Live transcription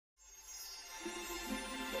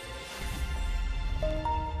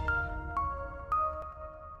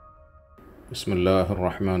ബിസ്മില്ലാഹിർ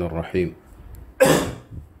റഹ്മാനിർ റഹീം.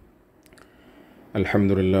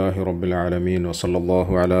 അൽഹംദുലില്ലാഹി റബ്ബിൽ ആലമീൻ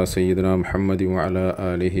വസല്ലല്ലാഹു അലാ സയ്യിദിനാ മുഹമ്മദി വഅലാ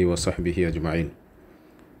ആലിഹി വസഹ്ബിഹി അജ്മഈൻ.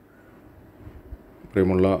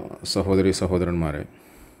 പ്രിയമുള്ള സഹോദരി സഹോദരന്മാരെ,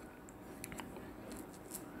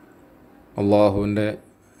 അള്ളാഹുവിൻ്റെ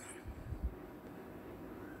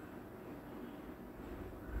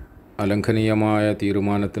അലംഘനീയമായ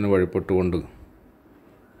തീരുമാനത്തിന് വഴിപ്പെട്ടുകൊണ്ട്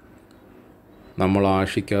നമ്മൾ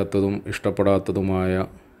ആശിക്കാത്തതും ഇഷ്ടപ്പെടാത്തതുമായ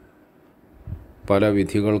പല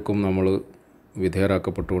വിധികൾക്കും നമ്മൾ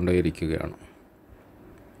വിധേയരാക്കപ്പെട്ടുകൊണ്ടേയിരിക്കുകയാണ്.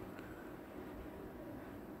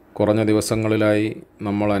 കുറഞ്ഞ ദിവസങ്ങളിലായി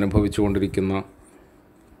നമ്മൾ അനുഭവിച്ചുകൊണ്ടിരിക്കുന്ന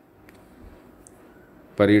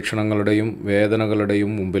പരീക്ഷണങ്ങളുടെയും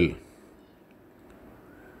വേദനകളുടെയും മുമ്പിൽ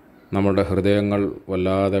നമ്മുടെ ഹൃദയങ്ങൾ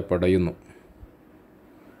വല്ലാതെ പടയുന്നു.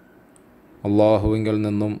 അള്ളാഹുവിങ്കിൽ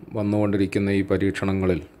നിന്നും വന്നുകൊണ്ടിരിക്കുന്ന ഈ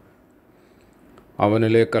പരീക്ഷണങ്ങളിൽ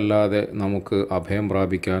അവനിലേക്കല്ലാതെ നമുക്ക് അഭയം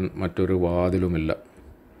പ്രാപിക്കാൻ മറ്റൊരു വാതിലുമില്ല.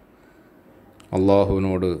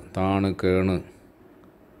 അള്ളാഹുവിനോട് താണ് കേണ്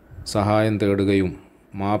സഹായം തേടുകയും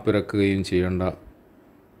മാപ്പിരക്കുകയും ചെയ്യേണ്ട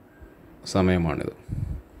സമയമാണിത്.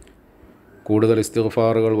 കൂടുതൽ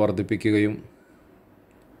ഇസ്തിഗ്ഫാറുകൾ വർദ്ധിപ്പിക്കുകയും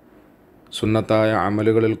സുന്നത്തായ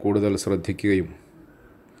അമലുകളിൽ കൂടുതൽ ശ്രദ്ധിക്കുകയും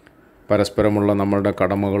പരസ്പരമുള്ള നമ്മളുടെ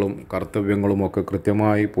കടമകളും കർത്തവ്യങ്ങളുമൊക്കെ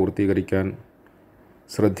കൃത്യമായി പൂർത്തീകരിക്കാൻ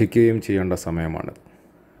ശ്രദ്ധിക്കുകയും ചെയ്യേണ്ട സമയമാണിത്.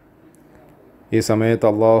 ഈ സമയത്ത്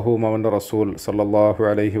അള്ളാഹുവും അവൻ്റെ റസൂൽ സല്ലല്ലാഹു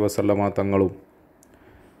അലൈഹി വസല്ലമ തങ്ങളും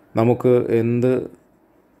നമുക്ക് എന്ത്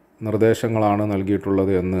നിർദ്ദേശങ്ങളാണ്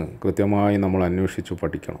നൽകിയിട്ടുള്ളത് എന്ന് കൃത്യമായി നമ്മൾ അന്വേഷിച്ചു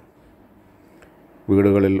പഠിക്കണം.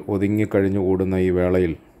 വീടുകളിൽ ഒതുങ്ങിക്കഴിഞ്ഞുകൂടുന്ന ഈ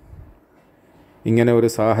വേളയിൽ ഇങ്ങനെ ഒരു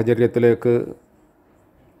സാഹചര്യത്തിലേക്ക്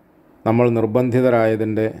നമ്മൾ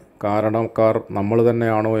നിർബന്ധിതരായതിൻ്റെ കാരണക്കാർ നമ്മൾ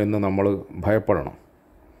തന്നെയാണോ എന്ന് നമ്മൾ ഭയപ്പെടണം.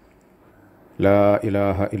 ലാ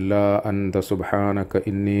ഇലാഹ ഇല്ലാ അൻത സുബ്ഹാനക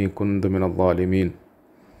ഇന്നി കുന്തു മിനൽ ളാലിമീൻ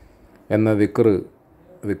എന്ന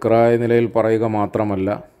ദിക്റായ നിലയിൽ പറയുക മാത്രമല്ല,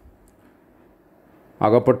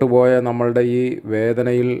 അകപ്പെട്ടുപോയ നമ്മളുടെ ഈ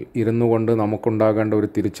വേദനയിൽ ഇരുന്നു കൊണ്ട് നമുക്കുണ്ടാകേണ്ട ഒരു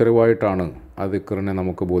തിരിച്ചറിവായിട്ടാണ് ആ ദിക്റിനെ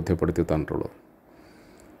നമുക്ക് ബോധ്യപ്പെടുത്തി തന്നിട്ടുള്ളത്.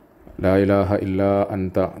 ലാ ഇലാഹ ഇല്ലാ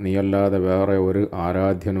അൻത, നീയല്ലാതെ വേറെ ഒരു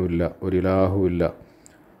ആരാധ്യനുമില്ല, ഒരു ഇലാഹുമില്ല,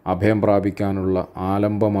 അഭയം പ്രാപിക്കാനുള്ള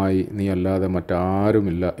ആലംബമായി നീ അല്ലാതെ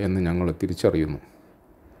മറ്റാരുമില്ല എന്ന് ഞങ്ങൾ തിരിച്ചറിയുന്നു.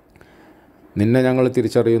 നിന്നെ ഞങ്ങൾ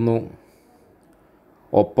തിരിച്ചറിയുന്നു,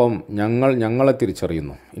 ഒപ്പം ഞങ്ങളെ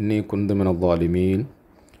തിരിച്ചറിയുന്നു. ഇന്നി കുന്തു മിനൽ ളാലിമീൻ,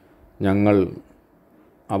 ഞങ്ങൾ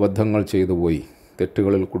അബദ്ധങ്ങൾ ചെയ്തു പോയി,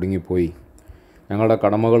 തെറ്റുകളിൽ കുടുങ്ങിപ്പോയി, ഞങ്ങളുടെ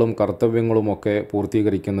കടമകളും കർത്തവ്യങ്ങളുമൊക്കെ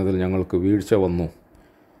പൂർത്തീകരിക്കുന്നതിൽ ഞങ്ങൾക്ക് വീഴ്ച വന്നു,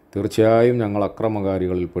 തീർച്ചയായും ഞങ്ങൾ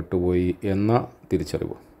അക്രമകാരികളിൽ പെട്ടുപോയി എന്ന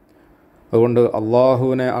തിരിച്ചറിവ്. അതുകൊണ്ട്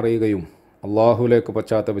അള്ളാഹുവിനെ അറിയുകയും അള്ളാഹുവിലേക്ക്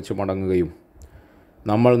പശ്ചാത്തപിച്ച് മടങ്ങുകയും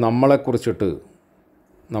നമ്മളെക്കുറിച്ചിട്ട്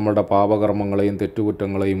നമ്മളുടെ പാപകർമ്മങ്ങളെയും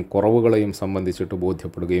തെറ്റുകുറ്റങ്ങളെയും കുറവുകളെയും സംബന്ധിച്ചിട്ട്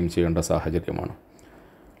ബോധ്യപ്പെടുകയും ചെയ്യേണ്ട സാഹചര്യമാണ്.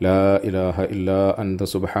 ലാ ഇലാഹ ഇല്ലാ അൻത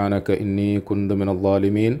സുബ്ഹാനക ഇന്നി കുന്തു മിനൽ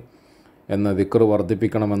ളാലിമീൻ എന്ന ദിക്ർ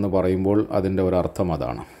വർദ്ധിപ്പിക്കണമെന്ന് പറയുമ്പോൾ അതിൻ്റെ ഒരർത്ഥം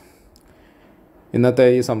അതാണ്. ഇന്നത്തെ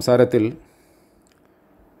ഈ സംസാരത്തിൽ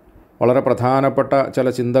വളരെ പ്രധാനപ്പെട്ട ചില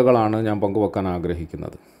ചിന്തകളാണ് ഞാൻ പങ്കുവെക്കാൻ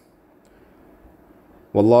ആഗ്രഹിക്കുന്നത്.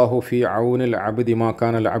 വല്ലാഹു ഫി ഔനിൽ അബ്ദി മാ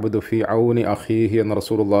കാനൽ അബ്ദു ഫി ഔനി അഖീഹി എന്ന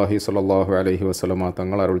റസൂലുള്ളാഹി സ്വല്ലല്ലാഹു അലൈഹി വസല്ലമ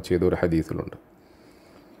തങ്ങൾ അരുൾ ചെയ്ത ഒരു ഹദീസിലുണ്ട്.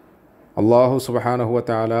 അല്ലാഹു സുബ്ഹാനഹു വ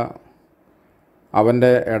തആല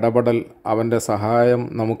അവൻ്റെ ഇടപെടൽ, അവൻ്റെ സഹായം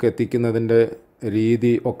നമുക്ക് എത്തിക്കുന്നതിൻ്റെ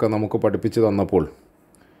രീതി ഒക്കെ നമുക്ക് പഠിപ്പിച്ചു തന്നപ്പോൾ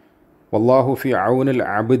വല്ലാഹു ഫി ഔനിൽ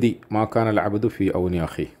അബ്ദി മാ കാനൽ അബ്ദു ഫി ഔനി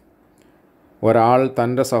അഖീ, ഒരാൾ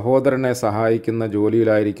തൻ്റെ സഹോദരനെ സഹായിക്കുന്ന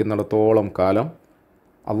ജോലിയിലായിരിക്കുന്നിടത്തോളം കാലം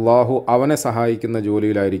അള്ളാഹു അവനെ സഹായിക്കുന്ന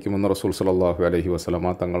ജോലിയിലായിരിക്കുമെന്ന് റസൂൽ സല്ലല്ലാഹു അലൈഹി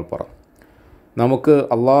വസല്ലമ തങ്ങൾ പറഞ്ഞു. നമുക്ക്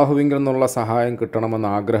അള്ളാഹുവിങ്കിൽ നിന്നുള്ള സഹായം കിട്ടണമെന്ന്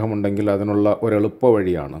ആഗ്രഹമുണ്ടെങ്കിൽ അതിനുള്ള ഒരെളുപ്പ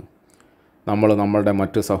വഴിയാണ് നമ്മളുടെ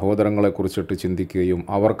മറ്റ് സഹോദരങ്ങളെക്കുറിച്ചിട്ട് ചിന്തിക്കുകയും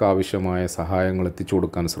അവർക്കാവശ്യമായ സഹായങ്ങൾ എത്തിച്ചു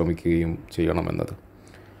കൊടുക്കാൻ ശ്രമിക്കുകയും ചെയ്യണമെന്നത്.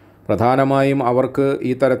 പ്രധാനമായും അവർക്ക്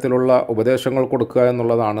ഈ തരത്തിലുള്ള ഉപദേശങ്ങൾ കൊടുക്കുക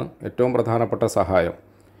എന്നുള്ളതാണ് ഏറ്റവും പ്രധാനപ്പെട്ട സഹായം.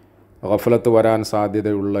 ഗഫലത്ത് വരാൻ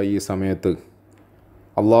സാധ്യതയുള്ള ഈ സമയത്ത്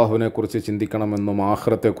അള്ളാഹുവിനെക്കുറിച്ച് ചിന്തിക്കണമെന്നും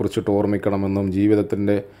ആഖിറത്തെക്കുറിച്ചിട്ട് ഓർമ്മിക്കണമെന്നും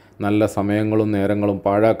ജീവിതത്തിൻ്റെ നല്ല സമയങ്ങളും നേരങ്ങളും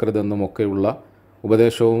പാഴാക്കരുതെന്നും ഒക്കെയുള്ള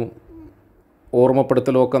ഉപദേശവും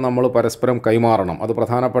ഓർമ്മപ്പെടുത്തലും ഒക്കെ നമ്മൾ പരസ്പരം കൈമാറണം. അത്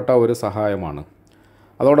പ്രധാനപ്പെട്ട ഒരു സഹായമാണ്.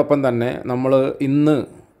 അതോടൊപ്പം തന്നെ നമ്മൾ ഇന്ന്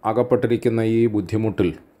അകപ്പെട്ടിരിക്കുന്ന ഈ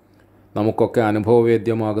ബുദ്ധിമുട്ടിൽ നമുക്കൊക്കെ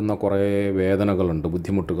അനുഭവവേദ്യമാകുന്ന കുറേ വേദനകളുണ്ട്,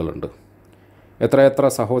 ബുദ്ധിമുട്ടുകളുണ്ട്. എത്രയെത്ര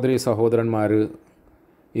സഹോദരി സഹോദരന്മാർ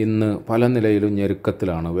ഇന്ന് പല നിലയിലും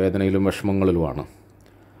ഞെരുക്കത്തിലാണ്, വേദനയിലും വിഷമങ്ങളിലുമാണ്.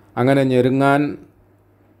 അങ്ങനെ ഞെരുങ്ങാൻ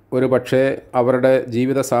ഒരു പക്ഷേ അവരുടെ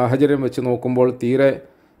ജീവിത സാഹചര്യം വെച്ച് നോക്കുമ്പോൾ തീരെ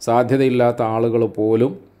സാധ്യതയില്ലാത്ത ആളുകൾ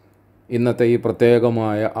പോലും ഇന്നത്തെ ഈ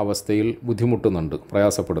പ്രത്യേകമായ അവസ്ഥയിൽ ബുദ്ധിമുട്ടുന്നുണ്ട്,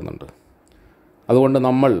 പ്രയാസപ്പെടുന്നുണ്ട്. അതുകൊണ്ട്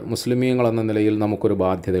നമ്മൾ മുസ്ലിമീങ്ങൾ എന്ന നിലയിൽ നമുക്കൊരു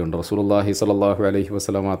ബാധ്യതയുണ്ട്. റസൂലുള്ളാഹി സ്വല്ലല്ലാഹു അലൈഹി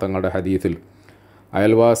വസല്ലമ തങ്ങളുടെ ഹദീസിൽ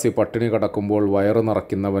അയൽവാസി പട്ടിണി കിടക്കുമ്പോൾ വയറ്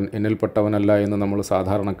നിറയ്ക്കുന്നവൻ എന്നിൽപ്പെട്ടവനല്ല എന്ന് നമ്മൾ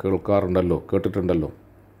സാധാരണ കേട്ടിട്ടുണ്ടല്ലോ.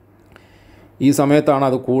 ഈ സമയത്താണ്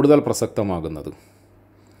അത് കൂടുതൽ പ്രസക്തമാകുന്നത്.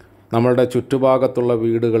 നമ്മളുടെ ചുറ്റുഭാഗത്തുള്ള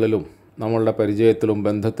വീടുകളിലും നമ്മളുടെ പരിചയത്തിലും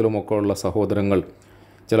ബന്ധത്തിലുമൊക്കെ ഉള്ള സഹോദരങ്ങൾ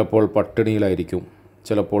ചിലപ്പോൾ പട്ടിണിയിലായിരിക്കും,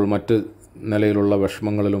 ചിലപ്പോൾ മറ്റ് നിലയിലുള്ള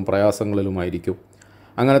വിഷമങ്ങളിലും പ്രയാസങ്ങളിലുമായിരിക്കും.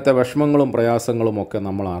 അങ്ങനത്തെ വിഷമങ്ങളും പ്രയാസങ്ങളുമൊക്കെ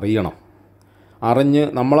നമ്മൾ അറിഞ്ഞ്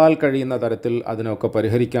നമ്മളാൽ കഴിയുന്ന തരത്തിൽ അതിനൊക്കെ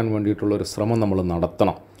പരിഹരിക്കാൻ വേണ്ടിയിട്ടുള്ളൊരു ശ്രമം നമ്മൾ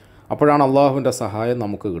നടത്തണം. അപ്പോഴാണ് അള്ളാഹുവിൻ്റെ സഹായം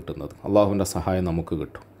നമുക്ക്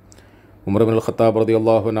കിട്ടും. ഉമർ ഇബ്നുൽ ഖത്താബ്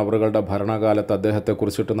റളിയല്ലാഹു അൻഹു അവരുടെ ഭരണകാലത്ത്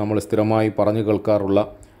അദ്ദേഹത്തെക്കുറിച്ചിട്ട് നമ്മൾ സ്ഥിരമായി പറഞ്ഞു കേൾക്കാറുള്ള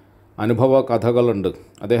അനുഭവ കഥകളുണ്ട്.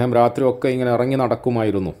 അദ്ദേഹം രാത്രിയൊക്കെ ഇങ്ങനെ ഇറങ്ങി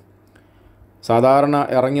നടക്കുമായിരുന്നു. സാധാരണ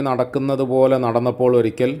ഇറങ്ങി നടക്കുന്നത് പോലെ നടന്നപ്പോൾ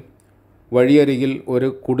ഒരിക്കൽ വഴിയരികിൽ ഒരു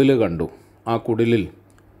കുടിൽ കണ്ടു. ആ കുടിലിൽ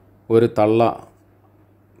ഒരു തള്ള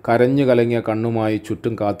കരഞ്ഞു കലങ്ങിയ കണ്ണുമായി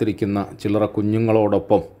ചുറ്റും കാത്തിരിക്കുന്ന ചില്ലറ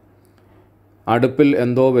കുഞ്ഞുങ്ങളോടൊപ്പം അടുപ്പിൽ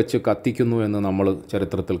എന്തോ വെച്ച് കത്തിക്കുന്നു എന്ന് നമ്മൾ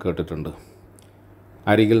ചരിത്രത്തിൽ കേട്ടിട്ടുണ്ട്.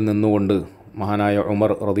 അരികിൽ നിന്നുകൊണ്ട് മഹാനായ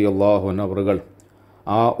ഉമർ റളിയല്ലാഹു അൻഹു അവറുകൾ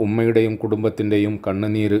ആ ഉമ്മയുടെയും കുടുംബത്തിൻ്റെയും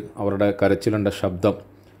കണ്ണുനീര്, അവരുടെ കരച്ചിലിൻ്റെ ശബ്ദം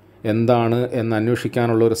എന്താണ് എന്ന്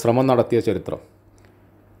അന്വേഷിക്കാനുള്ളൊരു ശ്രമം നടത്തിയ ചരിത്രം.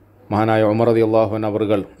 മഹാനായ ഉമർ റളിയല്ലാഹു അൻഹു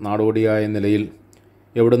അവറുകൾ നാടോടിയായ നിലയിൽ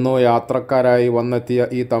എവിടുന്നോ യാത്രക്കാരായി വന്നെത്തിയ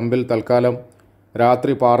ഈ തമ്പിൽ തൽക്കാലം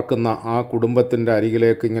രാത്രി പാർക്കുന്ന ആ കുടുംബത്തിൻ്റെ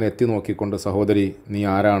അരികിലേക്ക് ഇങ്ങനെ എത്തി നോക്കിക്കൊണ്ട്, സഹോദരി നീ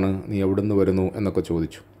ആരാണ്, നീ എവിടുന്ന് വരുന്നു എന്നൊക്കെ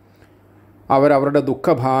ചോദിച്ചു. അവരുടെ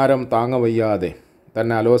ദുഃഖഭാരം താങ്ങവയ്യാതെ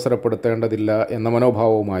തന്നെ അലോസരപ്പെടുത്തേണ്ടതില്ല എന്ന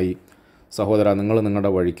മനോഭാവവുമായി, സഹോദര നിങ്ങൾ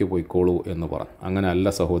നിങ്ങളുടെ വഴിക്ക് പോയിക്കോളൂ എന്ന് പറഞ്ഞു. അങ്ങനെ അല്ല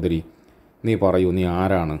സഹോദരി, നീ പറയൂ, നീ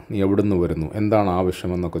ആരാണ്, നീ എവിടുന്ന് വരുന്നു, എന്താണ്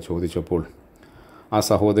ആവശ്യമെന്നൊക്കെ ചോദിച്ചപ്പോൾ ആ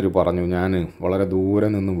സഹോദരി പറഞ്ഞു, ഞാൻ വളരെ ദൂരെ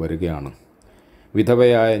നിന്നും വരികയാണ്.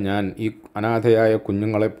 വിധവയായ ഞാൻ ഈ അനാഥയായ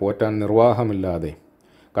കുഞ്ഞുങ്ങളെ പോറ്റാൻ നിർവാഹമില്ലാതെ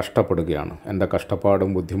കഷ്ടപ്പെടുകയാണ്. എൻ്റെ കഷ്ടപ്പാടും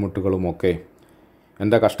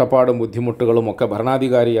ബുദ്ധിമുട്ടുകളുമൊക്കെ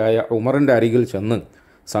ഭരണാധികാരിയായ ഉമറിൻ്റെ അരികിൽ ചെന്ന്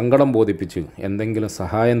സങ്കടം ബോധിപ്പിച്ച് എന്തെങ്കിലും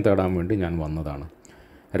സഹായം തേടാൻ വേണ്ടി ഞാൻ വന്നതാണ്.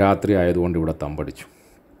 രാത്രി ആയതുകൊണ്ട് ഇവിടെ തമ്പടിച്ചു.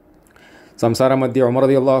 സംസാരമധ്യേ ഉമർ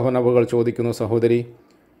റളിയല്ലാഹു അൻഹു അവകൾ ചോദിക്കുന്നു, സഹോദരി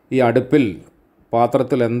ഈ അടുപ്പിൽ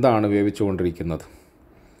പാത്രത്തിൽ എന്താണ് വേവിച്ചുകൊണ്ടിരിക്കുന്നത്?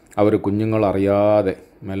 അവർ കുഞ്ഞുങ്ങൾ അറിയാതെ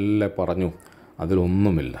മെല്ലെ പറഞ്ഞു,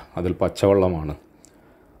 അതിലൊന്നുമില്ല, അതിൽ പച്ചവെള്ളമാണ്,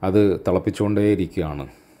 അത് തിളപ്പിച്ചുകൊണ്ടേയിരിക്കുകയാണ്.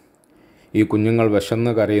 ഈ കുഞ്ഞുങ്ങൾ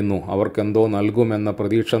വിശന്ന് കരയുന്നു, അവർക്കെന്തോ നൽകുമെന്ന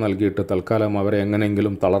പ്രതീക്ഷ നൽകിയിട്ട് തൽക്കാലം അവരെ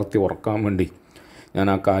എങ്ങനെയെങ്കിലും തളർത്തി ഉറക്കാൻ വേണ്ടി ഞാൻ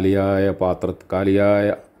ആ കാലിയായ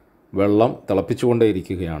വെള്ളം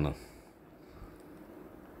തിളപ്പിച്ചുകൊണ്ടേയിരിക്കുകയാണ്.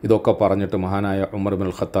 ഇതൊക്കെ പറഞ്ഞിട്ട് മഹാനായ ഉമർ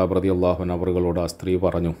ഇബ്നുൽ ഖത്താബ് റളിയല്ലാഹു അൻഹു അവറുകളോട് ആ സ്ത്രീ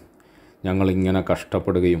പറഞ്ഞു, ഞങ്ങളിങ്ങനെ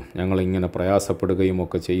കഷ്ടപ്പെടുകയും ഞങ്ങളിങ്ങനെ പ്രയാസപ്പെടുകയും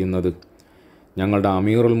ഒക്കെ ചെയ്യുന്നത് ഞങ്ങളുടെ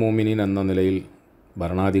അമീറുൽ മുഅ്മിനീൻ എന്ന നിലയിൽ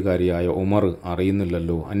ഭരണാധികാരിയായ ഉമർ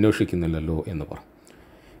അറിയുന്നില്ലല്ലോ, അന്വേഷിക്കുന്നില്ലല്ലോ എന്ന് പറഞ്ഞു.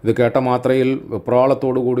 ഇത് കേട്ട മാത്രയിൽ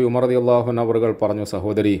വെപ്രാളത്തോടുകൂടി ഉമർ റളിയല്ലാഹു അൻഹു അവറുകൾ പറഞ്ഞു,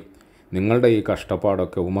 സഹോദരി നിങ്ങളുടെ ഈ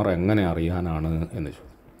കഷ്ടപ്പാടൊക്കെ ഉമർ എങ്ങനെ അറിയാനാണ് എന്ന് ചോദിച്ചു.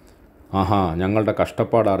 ഞങ്ങളുടെ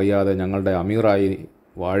കഷ്ടപ്പാട് അറിയാതെ ഞങ്ങളുടെ അമീറായി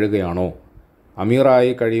വാഴുകയാണോ?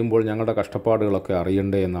 അമീറായി കഴിയുമ്പോൾ ഞങ്ങളുടെ കഷ്ടപ്പാടുകളൊക്കെ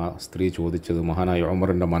അറിയണ്ടേ എന്ന് ആ സ്ത്രീ ചോദിച്ചത് മഹാനായ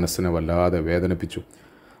ഉമറിൻ്റെ മനസ്സിനെ വല്ലാതെ വേദനിപ്പിച്ചു.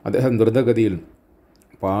 അദ്ദേഹം ദ്രുതഗതിയിൽ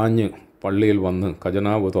പാഞ്ഞ് പള്ളിയിൽ വന്ന്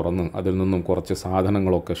ഖജനാവ് തുറന്ന് അതിൽ നിന്നും കുറച്ച്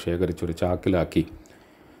സാധനങ്ങളൊക്കെ ശേഖരിച്ചൊരു ചാക്കിലാക്കി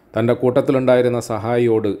തൻ്റെ കൂട്ടത്തിലുണ്ടായിരുന്ന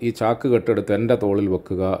സഹായിയോട് ഈ ചാക്ക് കെട്ടെടുത്ത് എൻ്റെ തോളിൽ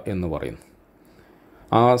വെക്കുക എന്ന് പറയുന്നു.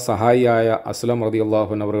 ആ സഹായിയായ അസ്ലം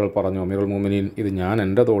റളിയല്ലാഹു അൻഹു അവറുകൾ പറഞ്ഞു, അമീറുൽ മുഅ്മിനീൻ ഇത് ഞാൻ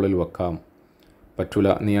എൻ്റെ തോളിൽ വെക്കാം, പറ്റൂല,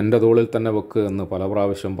 നീ എൻ്റെ തോളിൽ തന്നെ വെക്ക് എന്ന് പല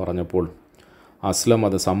പ്രാവശ്യം പറഞ്ഞപ്പോൾ അസ്ലം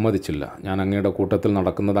അത് സമ്മതിച്ചില്ല. ഞാൻ അങ്ങയുടെ കൂട്ടത്തിൽ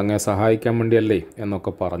നടക്കുന്നത് അങ്ങയെ സഹായിക്കാൻ വേണ്ടിയല്ലേ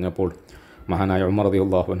എന്നൊക്കെ പറഞ്ഞപ്പോൾ മഹാനായ ഉമർ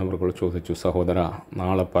റളിയല്ലാഹു അൻഹു അവറുകൾ ചോദിച്ചു, സഹോദര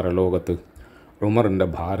നാളെ പരലോകത്ത് ഉമറിൻ്റെ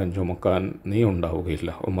ഭാരം ചുമക്കാൻ നീ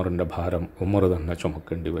ഉണ്ടാവുകയില്ല, ഉമറിൻ്റെ ഭാരം ഉമർ തന്നെ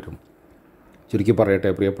ചുമക്കേണ്ടി വരും. ചുരുക്കി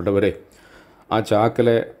പറയട്ടെ പ്രിയപ്പെട്ടവരെ, ആ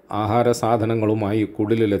ചാക്കിലെ ആഹാര സാധനങ്ങളുമായി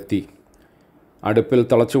കുടിലിലെത്തി അടുപ്പിൽ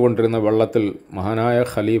തിളച്ചുകൊണ്ടിരുന്ന വെള്ളത്തിൽ മഹാനായ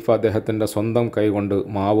ഖലീഫ അദ്ദേഹത്തിൻ്റെ സ്വന്തം കൈകൊണ്ട്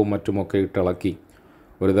മാവും മറ്റുമൊക്കെ ഇട്ടിളക്കി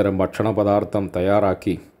ഒരുതരം ഭക്ഷണ പദാർത്ഥം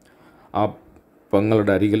തയ്യാറാക്കി ആ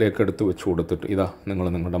പെങ്ങളുടെ അരികിലേക്ക് എടുത്തു വെച്ച് കൊടുത്തിട്ട്, ഇതാ നിങ്ങൾ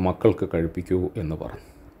നിങ്ങളുടെ മക്കൾക്ക് കഴിപ്പിക്കൂ എന്ന് പറഞ്ഞു.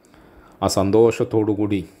 ആ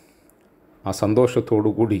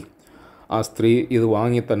സന്തോഷത്തോടുകൂടി ആ സ്ത്രീ ഇത്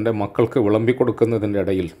വാങ്ങി തൻ്റെ മക്കൾക്ക് വിളമ്പിക്കൊടുക്കുന്നതിൻ്റെ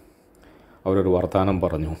ഇടയിൽ അവരൊരു വർത്തമാനം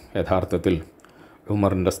പറഞ്ഞു, യഥാർത്ഥത്തിൽ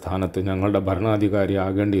ഉമറിൻ്റെ സ്ഥാനത്ത് ഞങ്ങളുടെ ഭരണാധികാരി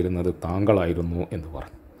ആകേണ്ടിയിരുന്നത് താങ്കളായിരുന്നു എന്ന്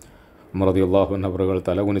പറഞ്ഞു. ഉമർ റളിയല്ലാഹു അൻഹു അവറുകൾ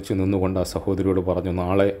തലകുനിച്ച് നിന്നുകൊണ്ട് ആ സഹോദരിയോട് പറഞ്ഞു,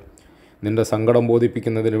 നാളെ നിൻ്റെ സങ്കടം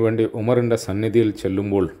ബോധിപ്പിക്കുന്നതിന് വേണ്ടി ഉമറിൻ്റെ സന്നിധിയിൽ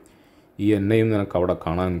ചെല്ലുമ്പോൾ ഈ എന്നെയും നിനക്ക് അവിടെ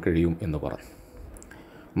കാണാൻ കഴിയും എന്ന് പറഞ്ഞു.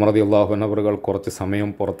 ഉമർ റളിയല്ലാഹു അൻഹു അവറുകൾ കുറച്ച് സമയം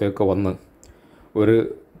പുറത്തേക്ക് വന്ന് ഒരു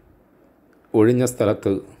ഒഴിഞ്ഞ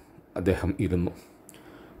സ്ഥലത്ത് അദ്ദേഹം ഇരുന്നു.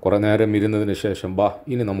 കുറേ നേരം ഇരുന്നതിന് ശേഷം ബാ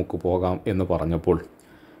ഇനി നമുക്ക് പോകാം എന്ന് പറഞ്ഞപ്പോൾ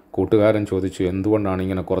കൂട്ടുകാരൻ ചോദിച്ചു, എന്തുകൊണ്ടാണ്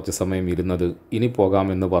ഇങ്ങനെ കുറച്ച് സമയം ഇരുന്നത്, ഇനി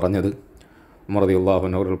പോകാമെന്ന് പറഞ്ഞത്? ഉമർ റളിയല്ലാഹു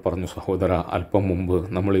അൻഹു അവർ പറഞ്ഞു, സഹോദര, അല്പം മുമ്പ്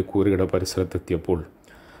നമ്മൾ ഈ കൂരയുടെ പരിസരത്തെത്തിയപ്പോൾ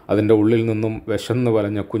അതിൻ്റെ ഉള്ളിൽ നിന്നും വിശന്ന്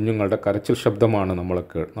വലഞ്ഞ കുഞ്ഞുങ്ങളുടെ കരച്ചിൽ ശബ്ദമാണ്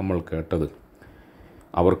നമ്മൾ കേട്ടത്.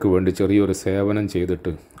 അവർക്ക് വേണ്ടി ചെറിയൊരു സേവനം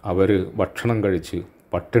ചെയ്തിട്ട് അവർ ഭക്ഷണം കഴിച്ച്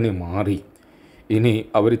പട്ടിണി മാറി, ഇനി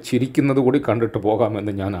അവർ ചിരിക്കുന്നത് കൂടി കണ്ടിട്ട്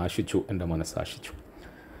പോകാമെന്ന് ഞാൻ ആശിച്ചു, എൻ്റെ മനസ്സാശിച്ചു.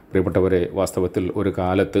 പ്രിയപ്പെട്ടവരെ, വാസ്തവത്തിൽ ഒരു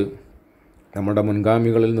കാലത്ത് നമ്മുടെ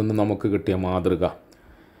മുൻഗാമികളിൽ നിന്ന് നമുക്ക് കിട്ടിയ മാതൃക,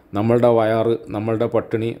 നമ്മളുടെ വയറ്, നമ്മളുടെ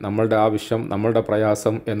പട്ടിണി, നമ്മളുടെ ആവശ്യം, നമ്മളുടെ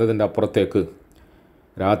പ്രയാസം എന്നതിൻ്റെ അപ്പുറത്തേക്ക്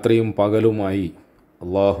രാത്രിയും പകലുമായി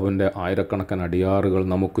അള്ളാഹുവിൻ്റെ ആയിരക്കണക്കിന് അടിയാറുകൾ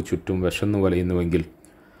നമുക്ക് ചുറ്റും വിശന്നു വലയുന്നുവെങ്കിൽ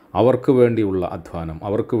അവർക്ക് വേണ്ടിയുള്ള അധ്വാനം,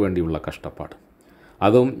 അവർക്ക് വേണ്ടിയുള്ള കഷ്ടപ്പാട്,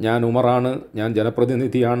 അതും ഞാൻ ഉമറാണ്, ഞാൻ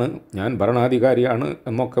ജനപ്രതിനിധിയാണ്, ഞാൻ ഭരണാധികാരിയാണ്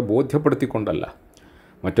എന്നൊക്കെ ബോധ്യപ്പെടുത്തിക്കൊണ്ടല്ല.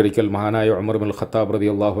 മറ്റൊരിക്കൽ മഹാനായ ഉമർ ഇബ്നുൽ ഖത്താബ്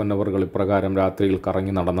റളിയല്ലാഹു അൻഹു അവർ ഇപ്രകാരം രാത്രിയിൽ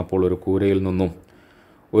കറങ്ങി നടന്നപ്പോൾ ഒരു കൂരയിൽ നിന്നും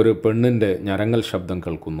ഒരു പെണ്ണിൻ്റെ ഞരങ്ങൽ ശബ്ദം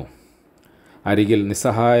കേൾക്കുന്നു. അരികിൽ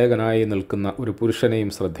നിസ്സഹായകനായി നിൽക്കുന്ന ഒരു പുരുഷനെയും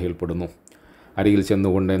ശ്രദ്ധയിൽപ്പെടുന്നു. അരികിൽ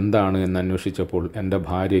ചെന്നുകൊണ്ട് എന്താണ് എന്ന് അന്വേഷിച്ചപ്പോൾ എൻ്റെ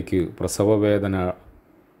ഭാര്യയ്ക്ക് പ്രസവവേദന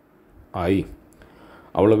ആയി,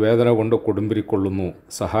 അവൾ വേദന കൊണ്ട് കൊടുമ്പിരിക്കൊള്ളുന്നു,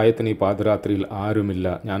 സഹായത്തിന് ഈ പാതിരാത്രിയിൽ ആരുമില്ല,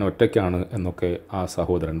 ഞാൻ ഒറ്റയ്ക്കാണ് എന്നൊക്കെ ആ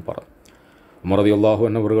സഹോദരൻ പറഞ്ഞു. ഉമർ റളിയല്ലാഹു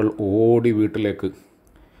അൻഹു അവർ ഓടി വീട്ടിലേക്ക്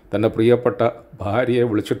തൻ്റെ പ്രിയപ്പെട്ട ഭാര്യയെ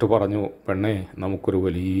വിളിച്ചിട്ട് പറഞ്ഞു, പെണ്ണേ, നമുക്കൊരു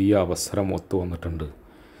വലിയ അവസരം ഒത്തു വന്നിട്ടുണ്ട്,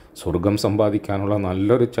 സ്വർഗം സമ്പാദിക്കാനുള്ള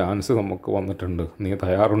നല്ലൊരു ചാൻസ് നമുക്ക് വന്നിട്ടുണ്ട്, നീ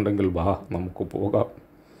തയ്യാറുണ്ടെങ്കിൽ വാ, നമുക്ക് പോകാം.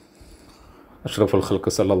 അഷ്റഫുൽ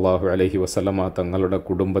ഖൽഖ് സല്ലല്ലാഹു അലൈഹി വസല്ലമ തങ്ങളുടെ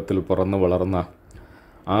കുടുംബത്തിൽ പിറന്നു വളർന്ന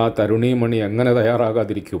ആ തരുണീമണി എങ്ങനെ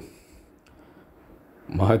തയ്യാറാകാതിരിക്കും?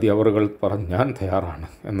 മഹദി അവറുകൾ പറഞ്ഞു, ഞാൻ തയ്യാറാണ്,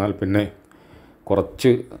 എന്നാൽ പിന്നെ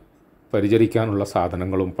കുറച്ച് പരിചരിക്കാനുള്ള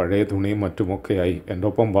സാധനങ്ങളും പഴയ തുണിയും മറ്റുമൊക്കെയായി എൻ്റെ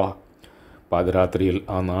ഒപ്പം വാ. പാതിരാത്രിയിൽ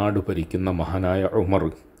ആ നാട് ഭരിക്കുന്ന മഹാനായ ഉമർ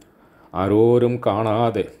ആരോരും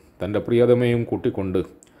കാണാതെ തൻ്റെ പ്രിയതമയും കൂട്ടിക്കൊണ്ട്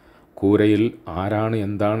കൂരയിൽ ആരാണ്,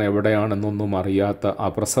 എന്താണ്, എവിടെയാണെന്നൊന്നും അറിയാത്ത ആ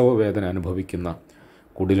പ്രസവ വേദന അനുഭവിക്കുന്ന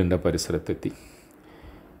കുടിലിൻ്റെ പരിസരത്തെത്തി.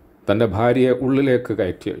 തൻ്റെ ഭാര്യയെ ഉള്ളിലേക്ക്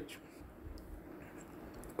കയറ്റി അയച്ചു.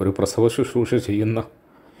 ഒരു പ്രസവ ശുശ്രൂഷ ചെയ്യുന്ന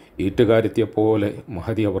ഈറ്റുകാരിത്തെപ്പോലെ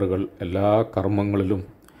മഹദി അവറുകൾ എല്ലാ കർമ്മങ്ങളിലും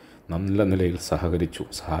നല്ല നിലയിൽ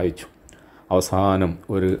സഹായിച്ചു. അവസാനം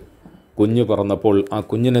ഒരു കുഞ്ഞ് പിറന്നപ്പോൾ ആ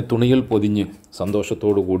കുഞ്ഞിനെ തുണിയിൽ പൊതിഞ്ഞ്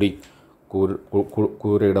സന്തോഷത്തോടു കൂടി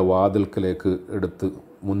കൂരയുടെ വാതിൽക്കലേക്ക് എടുത്ത്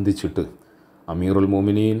മുന്തിച്ചിട്ട്, അമീറുൽ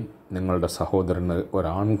മുഅ്മിനീൻ, നിങ്ങളുടെ സഹോദരന്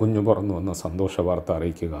ഒരാൺകുഞ്ഞ് പിറന്നു എന്ന സന്തോഷ വാർത്ത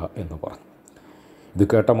അറിയിക്കുക എന്ന് പറഞ്ഞു. ഇത്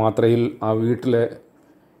കേട്ട മാത്രയിൽ ആ വീട്ടിലെ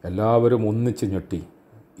എല്ലാവരും ഒന്നിച്ച് ഞെട്ടി.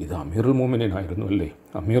 ഇത് അമീറുൽ മുഅ്മിനീനായിരുന്നു അല്ലേ,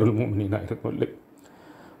 അമീറുൽ മുഅ്മിനീനായിരുന്നു അല്ലേ?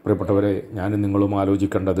 പ്രിയപ്പെട്ടവരെ, ഞാനും നിങ്ങളും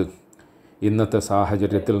ആലോചിക്കേണ്ടത്, ഇന്നത്തെ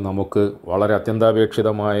സാഹചര്യത്തിൽ നമുക്ക് വളരെ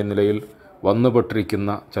അത്യന്താപേക്ഷിതമായ നിലയിൽ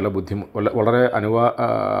വന്നുപെട്ടിരിക്കുന്ന ചില വളരെ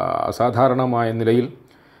അസാധാരണമായ നിലയിൽ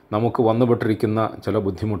നമുക്ക് വന്നുപെട്ടിരിക്കുന്ന ചില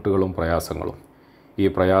ബുദ്ധിമുട്ടുകളും പ്രയാസങ്ങളും. ഈ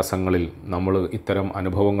പ്രയാസങ്ങളിൽ നമ്മൾ ഇത്തരം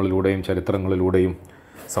അനുഭവങ്ങളിലൂടെയും ചരിത്രങ്ങളിലൂടെയും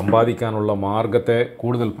സമ്പാദിക്കാനുള്ള മാർഗത്തെ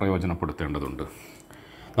കൂടുതൽ പ്രയോജനപ്പെടുത്തേണ്ടതുണ്ട്.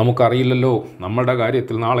 നമുക്കറിയില്ലല്ലോ നമ്മുടെ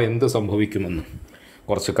കാര്യത്തിൽ നാളെ എന്ത് സംഭവിക്കുമെന്ന്.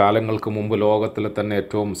 കുറച്ച് കാലങ്ങൾക്ക് മുമ്പ് ലോകത്തിലെ തന്നെ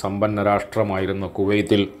ഏറ്റവും സമ്പന്ന രാഷ്ട്രമായിരുന്ന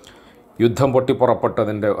കുവൈത്തിൽ യുദ്ധം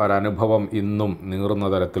പൊട്ടിപ്പുറപ്പെട്ടതിൻ്റെ ഒരനുഭവം ഇന്നും നീറുന്ന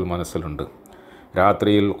തരത്തിൽ മനസ്സിലുണ്ട്.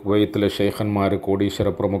 രാത്രിയിൽ കുവൈത്തിലെ ഷെയ്ഖന്മാർ കോടീശ്വര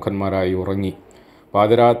പ്രമുഖന്മാരായി ഉറങ്ങി.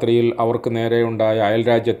 പാതിരാത്രിയിൽ അവർക്ക് നേരെയുണ്ടായ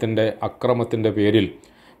അയൽരാജ്യത്തിൻ്റെ അക്രമത്തിൻ്റെ പേരിൽ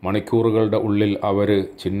മണിക്കൂറുകളുടെ ഉള്ളിൽ അവർ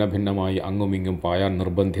ഛിന്നഭിന്നമായി അങ്ങുമിങ്ങും പായാൻ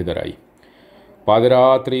നിർബന്ധിതരായി.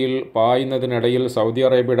 പാതിരാത്രിയിൽ പായുന്നതിനിടയിൽ സൗദി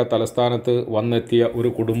അറേബ്യയുടെ തലസ്ഥാനത്ത് വന്നെത്തിയ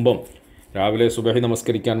ഒരു കുടുംബം രാവിലെ സുബഹി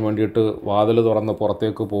നമസ്കരിക്കാൻ വേണ്ടിയിട്ട് വാതിൽ തുറന്ന്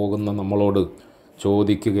പുറത്തേക്ക് പോകുന്ന നമ്മളോട്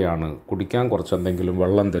ചോദിക്കുകയാണ്, കുടിക്കാൻ കുറച്ചെന്തെങ്കിലും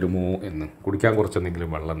വെള്ളം തരുമോ എന്ന്. കുടിക്കാൻ കുറച്ചെന്തെങ്കിലും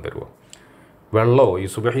വെള്ളം തരുമോ? വെള്ളമോ ഈ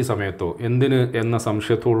സുബഹി സമയത്തോ? എന്തിന് എന്ന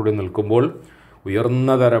സംശയത്തോടുകൂടി നിൽക്കുമ്പോൾ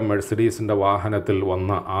ഉയർന്ന തരം മെഴ്സിഡീസിൻ്റെ വാഹനത്തിൽ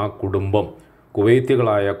വന്ന ആ കുടുംബം,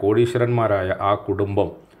 കുവൈത്തികളായ കോടീശ്വരന്മാരായ ആ കുടുംബം,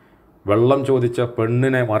 വെള്ളം ചോദിച്ച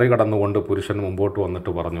പെണ്ണിനെ മറികടന്നുകൊണ്ട് പുരുഷൻ മുമ്പോട്ട്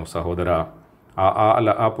വന്നിട്ട് പറഞ്ഞു, സഹോദര,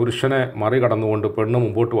 ആ പുരുഷനെ മറികടന്നുകൊണ്ട് പെണ്ണ്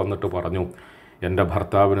മുമ്പോട്ട് വന്നിട്ട് പറഞ്ഞു, എൻ്റെ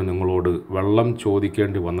ഭർത്താവിന് നിങ്ങളോട് വെള്ളം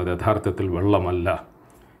ചോദിക്കേണ്ടി വന്നത് യഥാർത്ഥത്തിൽ വെള്ളമല്ല,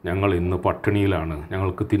 ഞങ്ങൾ ഇന്ന് പട്ടിണിയിലാണ്,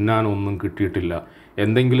 ഞങ്ങൾക്ക് തിന്നാനൊന്നും കിട്ടിയിട്ടില്ല,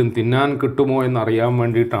 എന്തെങ്കിലും തിന്നാൻ കിട്ടുമോ എന്നറിയാൻ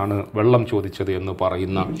വേണ്ടിയിട്ടാണ് വെള്ളം ചോദിച്ചത് എന്ന്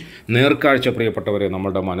പറയുന്ന നേർക്കാഴ്ച പ്രിയപ്പെട്ടവരെ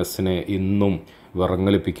നമ്മുടെ മനസ്സിനെ ഇന്നും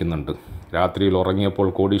വിറങ്ങലിപ്പിക്കുന്നുണ്ട്. രാത്രിയിൽ ഉറങ്ങിയപ്പോൾ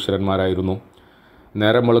കോടീശ്വരന്മാരായിരുന്നു.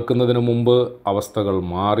 നേരം വെളുക്കുന്നതിന് മുമ്പ് അവസ്ഥകൾ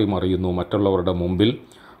മാറി മറിയുന്നു. മറ്റുള്ളവരുടെ മുമ്പിൽ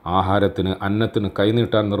ആഹാരത്തിന്, അന്നത്തിന്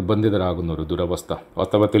കൈനീട്ടാൻ നിർബന്ധിതരാകുന്നൊരു ദുരവസ്ഥ.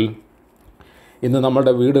 വാസ്തവത്തിൽ ഇന്ന്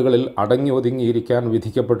നമ്മുടെ വീടുകളിൽ അടങ്ങി ഒതുങ്ങിയിരിക്കാൻ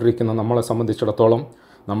വിധിക്കപ്പെട്ടിരിക്കുന്ന നമ്മളെ സംബന്ധിച്ചിടത്തോളം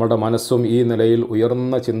നമ്മുടെ മനസ്സും ഈ നിലയിൽ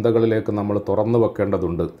ഉയർന്ന ചിന്തകളിലേക്ക് നമ്മൾ തുറന്നു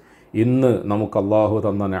വെക്കേണ്ടതുണ്ട്. ഇന്ന് നമുക്ക് അള്ളാഹു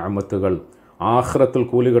തന്ന നിഅമത്തുകൾ ആഖിറത്തിൽ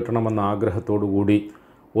കൂലി കിട്ടണമെന്ന ആഗ്രഹത്തോടു കൂടി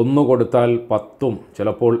ഒന്ന് കൊടുത്താൽ 10,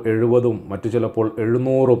 ചിലപ്പോൾ 70, മറ്റു ചിലപ്പോൾ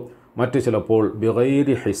 700, മറ്റു ചിലപ്പോൾ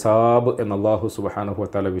ബിഗൈരി ഹിസാബ് എന്ന് അല്ലാഹു സുബ്ഹാനഹു വ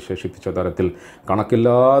തആല വിശേഷിപ്പിച്ച തരത്തിൽ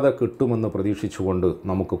കണക്കില്ലാതെ കിട്ടുമെന്ന് പ്രതീക്ഷിച്ചുകൊണ്ട്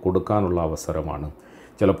നമുക്ക് കൊടുക്കാനുള്ള അവസരമാണ്.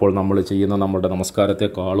 ചിലപ്പോൾ നമ്മൾ ചെയ്യുന്ന നമ്മുടെ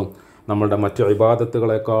നമസ്കാരത്തെക്കാളും നമ്മളുടെ മറ്റ്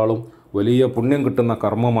ഇബാദത്തുകളെക്കാളും വലിയ പുണ്യം കിട്ടുന്ന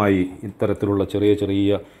കർമ്മമായി ഇത്തരത്തിലുള്ള ചെറിയ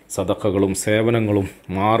ചെറിയ സദഖകളും സേവനങ്ങളും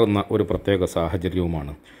മാറുന്ന ഒരു പ്രത്യേക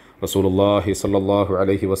സാഹചര്യവുമാണ്. റസൂലുള്ളാഹി സ്വല്ലല്ലാഹു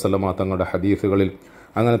അലൈഹി വസല്ലമ തങ്ങളുടെ ഹദീസുകളിൽ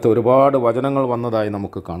അങ്ങനത്തെ ഒരുപാട് വചനങ്ങൾ വന്നതായി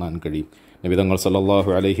നമുക്ക് കാണാൻ കഴിയും. നബി തങ്ങൾ സല്ലല്ലാഹു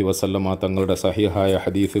അലൈഹി വസല്ലമ തങ്ങളുടെ സഹീഹായ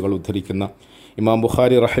ഹദീസുകൾ ഉദ്ധരിക്കുന്ന ഇമാം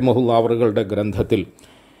ബുഖാരി റഹിമഹുല്ലാ അവരുടെ ഗ്രന്ഥത്തിൽ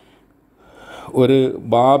ഒരു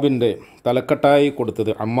ബാബിൻ്റെ തലക്കെട്ടായി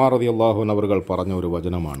കൊടുത്തത് അമ്മാർ റളിയല്ലാഹു അൻഹു അവർ പറഞ്ഞ ഒരു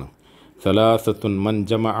വചനമാണ്. സലാസത്തുൻ മൻ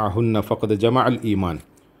ജമഅഹുന്ന ഫഖദ് ജമഅൽ ഈമാൻ.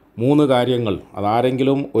 3 കാര്യങ്ങൾ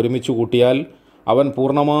അതാരെങ്കിലും ഒരുമിച്ച് കൂട്ടിയാൽ അവൻ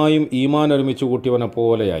പൂർണ്ണമായും ഈമാൻ ഒരുമിച്ച് കൂട്ടിയവനെ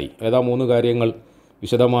പോലെയായി. ഏതാ 3 കാര്യങ്ങൾ?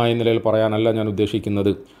 വിശദമായ നിലയിൽ പറയാനല്ല ഞാൻ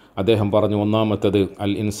ഉദ്ദേശിക്കുന്നത്. അദ്ദേഹം പറഞ്ഞു, ഒന്നാമത്തത്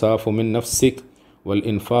അൽ ഇൻസാഫു മിൻ നഫ്സിക് വൽ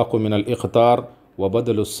ഇൻഫാഖു മിനൽ ഇഖ്താർ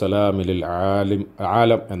വബദലുസ്സലാമി ലിൽ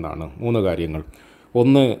ആലം എന്നാണ്. 3 കാര്യങ്ങൾ.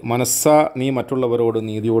 ഒന്ന്, മനസ്സാ നീ മറ്റുള്ളവരോട്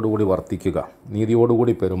നീതിയോടുകൂടി വർത്തിക്കുക,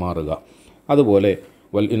 നീതിയോടുകൂടി പെരുമാറുക. അതുപോലെ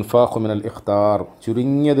വൽ ഇൻഫാഖു മിനൽ ഇഖ്താർ,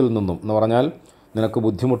 ചുരുങ്ങിയതിൽ നിന്നും എന്ന് പറഞ്ഞാൽ നിനക്ക്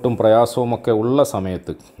ബുദ്ധിമുട്ടും പ്രയാസവുമൊക്കെ ഉള്ള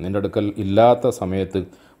സമയത്ത്, നിൻ്റെ അടുക്കൽ ഇല്ലാത്ത സമയത്ത്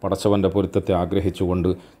പടച്ചവൻ്റെ പൊരുത്തത്തെ ആഗ്രഹിച്ചുകൊണ്ട്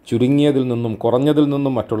ചുരുങ്ങിയതിൽ നിന്നും കുറഞ്ഞതിൽ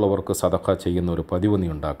നിന്നും മറ്റുള്ളവർക്ക് സദഖ ചെയ്യുന്ന ഒരു പതിവ് നീ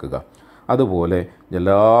ഉണ്ടാക്കുക. അതുപോലെ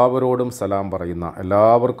എല്ലാവരോടും സലാം പറയുന്ന,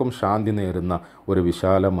 എല്ലാവർക്കും ശാന്തി നേരുന്ന ഒരു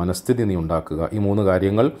വിശാല മനസ്ഥിതി നീ ഉണ്ടാക്കുക. ഈ 3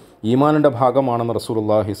 കാര്യങ്ങൾ ഈമാനിൻ്റെ ഭാഗമാണെന്ന്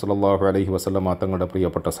റസൂലുള്ളാഹി സ്വല്ലല്ലാഹു അലൈഹി വസല്ലമ തങ്ങളുടെ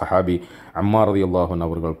പ്രിയപ്പെട്ട സഹാബി അമ്മാർ റളിയല്ലാഹു അൻഹു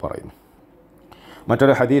അവർ പറയുന്നു.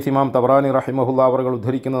 മറ്റൊരു ഹദീസ് ഇമാം തബറാനി റഹിമഹുല്ലാ അവർ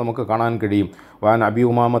ഉദ്ധരിക്കുന്നത് നമുക്ക് കാണാൻ കഴിയും. വാൻ അബി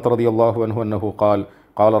ഉമാമത്ത് റളിയല്ലാഹു അൻഹു അന്നഹു ഖാൽ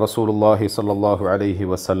ഖാല റസൂലുള്ളാഹി സ്വല്ലല്ലാഹു അലൈഹി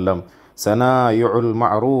വസല്ലം സനായിഉൽ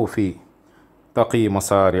മഅറൂഫി തഖി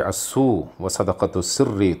മസാരി അസ്സൂ വസദഖത്തു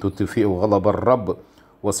സിർരി തുത്ഫിഉ ഗളബർ റബ്ബ്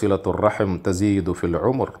വസിലത്തുർ റഹിം തസീദു ഫിൽ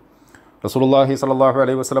ഉമർ. റസൂലുള്ളാഹി സ്വല്ലല്ലാഹു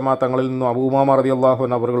അലൈഹി വസല്ലമ തങ്ങളിൽ നിന്നും അബൂ ഉമാമ റളിയല്ലാഹു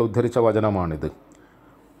അൻഹു അവർ ഉദ്ധരിച്ച വചനമാണിത്.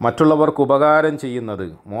 മറ്റുള്ളവർക്ക് ഉപകാരം ചെയ്യുന്നത്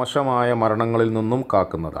മോശമായ മരണങ്ങളിൽ നിന്നും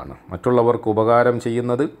കാക്കുന്നതാണ്. മറ്റുള്ളവർക്ക് ഉപകാരം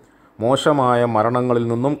ചെയ്യുന്നത് മോശമായ മരണങ്ങളിൽ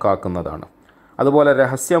നിന്നും കാക്കുന്നതാണ്. അതുപോലെ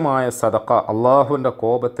രഹസ്യമായ സദഖ അള്ളാഹുവിൻ്റെ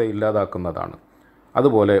കോപത്തെ ഇല്ലാതാക്കുന്നതാണ്.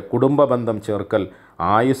 അതുപോലെ കുടുംബ ബന്ധം ചേർക്കൽ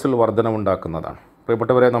ആയുസ്സിൽ വർധനമുണ്ടാക്കുന്നതാണ്.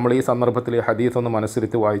 പ്രിയപ്പെട്ടവരെ, നമ്മൾ ഈ സന്ദർഭത്തിൽ ഈ ഹദീസ് ഒന്ന്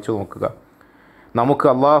മനസ്സിരുത്തി വായിച്ചു നോക്കുക. നമുക്ക്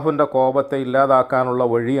അള്ളാഹുവിൻ്റെ കോപത്തെ ഇല്ലാതാക്കാനുള്ള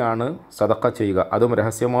വഴിയാണ് സദഖ ചെയ്യുക, അതും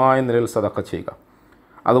രഹസ്യമായ നിലയിൽ സദഖ ചെയ്യുക.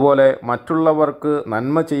 അതുപോലെ മറ്റുള്ളവർക്ക്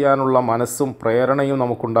നന്മ ചെയ്യാനുള്ള മനസ്സും പ്രേരണയും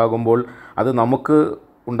നമുക്കുണ്ടാകുമ്പോൾ അത് നമുക്ക്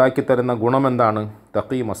ഉണ്ടാക്കിത്തരുന്ന ഗുണമെന്താണ്?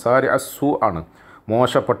 തഖി മസാരി അസ്സു ആണ്.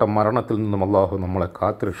 മോശപ്പെട്ട മരണത്തിൽ നിന്നും അള്ളാഹു നമ്മളെ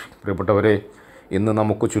കാത്തുരക്ഷിക്കും. പ്രിയപ്പെട്ടവരെ, ഇന്ന്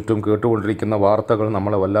നമുക്ക് ചുറ്റും കേട്ടുകൊണ്ടിരിക്കുന്ന വാർത്തകൾ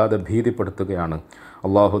നമ്മളെ വല്ലാതെ ഭീതിപ്പെടുത്തുകയാണ്.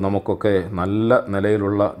 അള്ളാഹു നമുക്കൊക്കെ നല്ല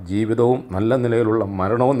നിലയിലുള്ള ജീവിതവും നല്ല നിലയിലുള്ള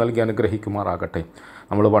മരണവും നൽകി അനുഗ്രഹിക്കുമാറാകട്ടെ.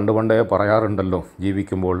 നമ്മൾ പണ്ടേ പറയാറുണ്ടല്ലോ,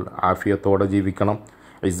 ജീവിക്കുമ്പോൾ ആഫിയത്തോടെ ജീവിക്കണം,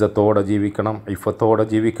 ഇസ്സത്തോടെ ജീവിക്കണം, ഇഫത്തോടെ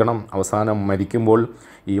ജീവിക്കണം, അവസാനം മരിക്കുമ്പോൾ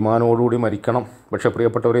ഈമാനോടുകൂടി മരിക്കണം. പക്ഷേ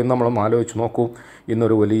പ്രിയപ്പെട്ടവരെ, നമ്മളൊന്ന് ആലോചിച്ച് നോക്കൂ,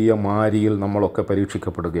 ഇന്നൊരു വലിയ മാരിയിൽ നമ്മളൊക്കെ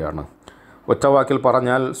പരീക്ഷിക്കപ്പെടുകയാണ്. ഒറ്റവാക്കിൽ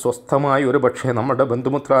പറഞ്ഞാൽ സ്വസ്ഥമായി ഒരു പക്ഷേ നമ്മുടെ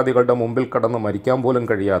ബന്ധുമിത്രാദികളുടെ മുമ്പിൽ കടന്ന് മരിക്കാൻ പോലും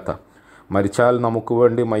കഴിയാത്ത, മരിച്ചാൽ നമുക്ക്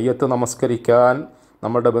വേണ്ടി മയ്യത്ത് നമസ്കരിക്കാൻ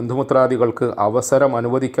നമ്മുടെ ബന്ധുമിത്രാദികൾക്ക് അവസരം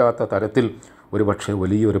അനുവദിക്കാത്ത തരത്തിൽ ഒരു പക്ഷേ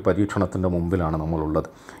വലിയൊരു പരീക്ഷണത്തിൻ്റെ മുമ്പിലാണ് നമ്മളുള്ളത്.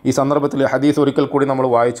 ഈ സന്ദർഭത്തിൽ ഹദീസ് ഒരിക്കൽ കൂടി നമ്മൾ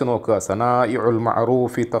വായിച്ചു നോക്കുക. സനായിഉൽ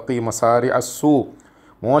മഅറൂഫി തഖി മസാരി അസ്സൂ.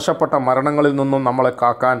 മോശപ്പെട്ട മരണങ്ങളിൽ നിന്നും നമ്മളെ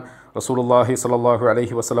കാക്കാൻ റസൂലുള്ളാഹി സ്വല്ലല്ലാഹു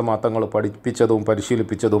അലൈഹി വസല്ലമ തങ്ങൾ പഠിപ്പിച്ചതും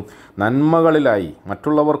പരിശീലിപ്പിച്ചതും നന്മകളിലായി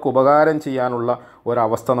മറ്റുള്ളവർക്ക് ഉപകാരം ചെയ്യാനുള്ള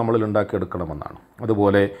ഒരവസ്ഥ നമ്മളിൽ ഉണ്ടാക്കിയെടുക്കണമെന്നാണ്.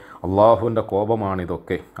 അതുപോലെ അള്ളാഹുവിൻ്റെ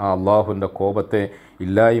കോപമാണിതൊക്കെ. ആ അള്ളാഹുവിൻ്റെ കോപത്തെ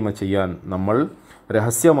ഇല്ലായ്മ ചെയ്യാൻ നമ്മൾ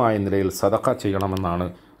രഹസ്യമായ നിലയിൽ സദഖ ചെയ്യണമെന്നാണ്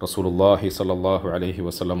റസൂലുള്ളാഹി സ്വല്ലല്ലാഹു അലൈഹി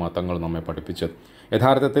വസല്ലമ തങ്ങൾ നമ്മെ പഠിപ്പിച്ചത്.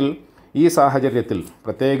 യഥാർത്ഥത്തിൽ ഈ സാഹചര്യത്തിൽ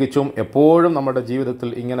പ്രത്യേകിച്ചും എപ്പോഴും നമ്മുടെ ജീവിതത്തിൽ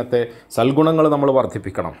ഇങ്ങനത്തെ സൽഗുണങ്ങൾ നമ്മൾ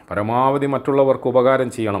വർദ്ധിപ്പിക്കണം. പരമാവധി മറ്റുള്ളവർക്ക് ഉപകാരം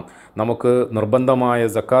ചെയ്യണം. നമുക്ക് നിർബന്ധമായ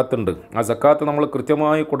സക്കാത്തുണ്ട്. ആ സക്കാത്ത് നമ്മൾ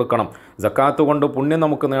കൃത്യമായി കൊടുക്കണം. സക്കാത്ത് കൊണ്ട് പുണ്യം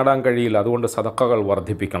നമുക്ക് നേടാൻ കഴിയില്ല. അതുകൊണ്ട് സദഖകൾ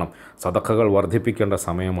വർദ്ധിപ്പിക്കണം. സദഖകൾ വർദ്ധിപ്പിക്കേണ്ട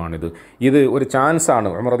സമയമാണിത്. ഇത് ഒരു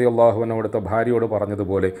ചാൻസാണ്. ഉമർ റളിയല്ലാഹു അൻഹു അവിടുത്തെ ഭാര്യയോട്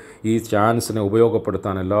പറഞ്ഞതുപോലെ ഈ ചാൻസിനെ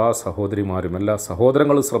ഉപയോഗപ്പെടുത്താൻ എല്ലാ സഹോദരിമാരും എല്ലാ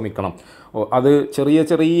സഹോദരങ്ങളും ശ്രമിക്കണം. അത് ചെറിയ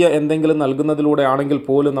ചെറിയ എന്തെങ്കിലും നൽകുന്നതിലൂടെ ആണെങ്കിൽ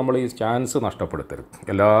പോലും നമ്മൾ ഈ ചാൻസ് നഷ്ടപ്പെടുത്തരുത്.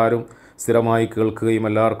 എല്ലാവരും സ്ഥിരമായി കേൾക്കുകയും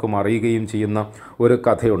എല്ലാവർക്കും അറിയുകയും ചെയ്യുന്ന ഒരു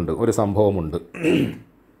കഥയുണ്ട്, ഒരു സംഭവമുണ്ട്.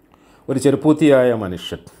 ഒരു ചെരുപ്പൂത്തിയായ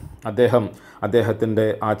മനുഷ്യൻ, അദ്ദേഹത്തിൻ്റെ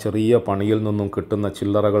ആ ചെറിയ പണിയിൽ നിന്നും കിട്ടുന്ന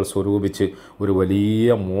ചില്ലറകൾ സ്വരൂപിച്ച് ഒരു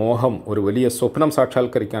വലിയ മോഹം, ഒരു വലിയ സ്വപ്നം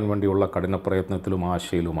സാക്ഷാത്കരിക്കാൻ വേണ്ടിയുള്ള കഠിന പ്രയത്നത്തിലും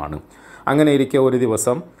ആശയിലുമാണ്. അങ്ങനെ ഇരിക്കെ ഒരു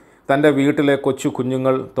ദിവസം തൻ്റെ വീട്ടിലെ കൊച്ചു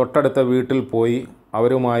കുഞ്ഞുങ്ങൾ തൊട്ടടുത്ത വീട്ടിൽ പോയി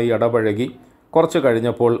അവരുമായി ഇടപഴകി കുറച്ച്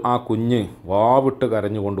കഴിഞ്ഞപ്പോൾ ആ കുഞ്ഞ് വാവിട്ട്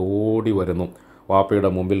കരഞ്ഞുകൊണ്ട് ഓടി വരുന്നു. വാപ്പയുടെ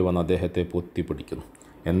മുമ്പിൽ വന്ന് അദ്ദേഹത്തെ പൊത്തിപ്പിടിക്കുന്നു.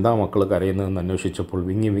 എന്താ മക്കൾ കരയുന്നതെന്ന് അന്വേഷിച്ചപ്പോൾ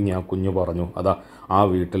വിങ്ങി വിങ്ങി ആ കുഞ്ഞ് പറഞ്ഞു, അതാ ആ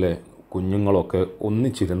വീട്ടിലെ കുഞ്ഞുങ്ങളൊക്കെ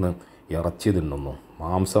ഒന്നിച്ചിരുന്ന് ഇറച്ചി തിന്നുന്നു,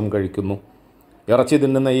 മാംസം കഴിക്കുന്നു. ഇറച്ചി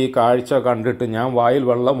തിന്നുന്ന ഈ കാഴ്ച കണ്ടിട്ട് ഞാൻ വായിൽ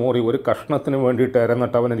വെള്ളമൂറി ഒരു കഷ്ണത്തിന് വേണ്ടിയിട്ട്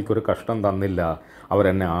ഇരന്നിട്ട് അവൻ എനിക്കൊരു കഷ്ണം തന്നില്ല.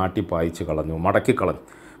 അവരെന്നെ ആട്ടിപ്പായിച്ച് കളഞ്ഞു, മടക്കിക്കളഞ്ഞു.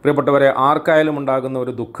 പ്രിയപ്പെട്ടവരെ, ആർക്കായാലും ഉണ്ടാകുന്ന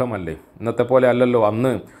ഒരു ദുഃഖമല്ലേ. ഇന്നത്തെ പോലെ അല്ലല്ലോ.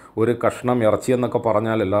 അന്ന് ഒരു കഷ്ണം ഇറച്ചി എന്നൊക്കെ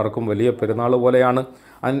പറഞ്ഞാൽ എല്ലാവർക്കും വലിയ പെരുന്നാൾ പോലെയാണ്.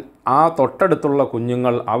 ആ തൊട്ടടുത്തുള്ള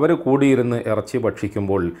കുഞ്ഞുങ്ങൾ അവർ കൂടിയിരുന്ന് ഇറച്ചി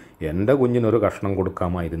ഭക്ഷിക്കുമ്പോൾ എൻ്റെ കുഞ്ഞിനൊരു കഷ്ണം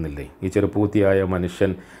കൊടുക്കാമായിരുന്നില്ലേ? ഈ ചെറുപ്പൂത്തിയായ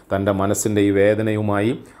മനുഷ്യൻ തൻ്റെ മനസ്സിൻ്റെ ഈ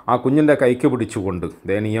വേദനയുമായി ആ കുഞ്ഞിൻ്റെ കൈക്ക് പിടിച്ചുകൊണ്ട്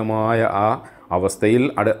ദയനീയമായ ആ അവസ്ഥയിൽ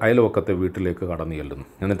അയൽവക്കത്തെ വീട്ടിലേക്ക് കടന്നു ചെല്ലുന്നു.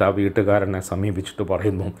 എന്നിട്ട് ആ വീട്ടുകാരനെ സമീപിച്ചിട്ട്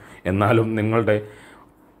പറയുന്നു, എന്നാലും നിങ്ങളുടെ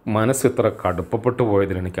മനസ്സിത്ര കടുപ്പപ്പെട്ടു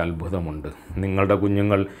പോയതിൽ എനിക്ക് അത്ഭുതമുണ്ട്. നിങ്ങളുടെ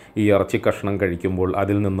കുഞ്ഞുങ്ങൾ ഈ ഇറച്ചി കഷ്ണം കഴിക്കുമ്പോൾ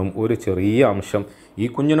അതിൽ നിന്നും ഒരു ചെറിയ അംശം ഈ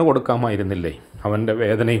കുഞ്ഞിന് കൊടുക്കാമായിരുന്നില്ലേ? അവൻ്റെ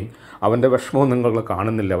വേദനയും അവൻ്റെ വിഷമവും നിങ്ങൾ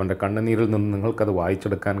കാണുന്നില്ല. അവൻ്റെ കണ്ണുനീരിൽ നിന്ന് നിങ്ങൾക്കത്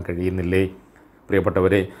വായിച്ചെടുക്കാൻ കഴിയുന്നില്ലേ?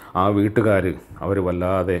 പ്രിയപ്പെട്ടവരെ, ആ വീട്ടുകാർ അവർ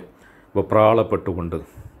വല്ലാതെ വെപ്രാളപ്പെട്ടുകൊണ്ട്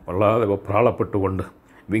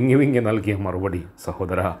വിങ്ങി വിങ്ങി നൽകിയ മറുപടി,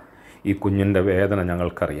 സഹോദരാ, ഈ കുഞ്ഞിൻ്റെ വേദന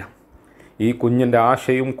ഞങ്ങൾക്കറിയാം, ഈ കുഞ്ഞിൻ്റെ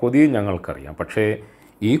ആശയും കൊതിയും ഞങ്ങൾക്കറിയാം. പക്ഷേ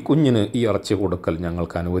ഈ കുഞ്ഞിന് ഈ ഇറച്ചി കൊടുക്കൽ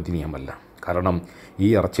ഞങ്ങൾക്ക് അനുവദനീയമല്ല. കാരണം ഈ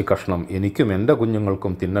ഇറച്ചി കഷ്ണം എനിക്കും എൻ്റെ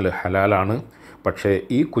കുഞ്ഞുങ്ങൾക്കും തിന്നൽ ഹലാലാണ്. പക്ഷേ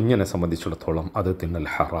ഈ കുഞ്ഞിനെ സംബന്ധിച്ചിടത്തോളം അത് തിന്നൽ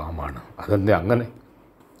ഹറാമാണ്. അതെന്തെ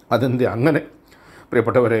അങ്ങനെ?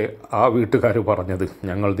 പ്രിയപ്പെട്ടവരെ, ആ വീട്ടുകാർ പറഞ്ഞത്,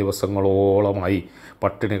 ഞങ്ങൾ ദിവസങ്ങളോളമായി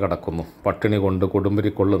പട്ടിണി കിടക്കുന്നു. പട്ടിണി കൊണ്ട്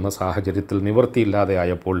കൊടുമ്പിരി കൊള്ളുന്ന സാഹചര്യത്തിൽ നിവൃത്തിയില്ലാതെ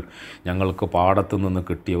ആയപ്പോൾ ഞങ്ങൾക്ക് പാടത്തു നിന്ന്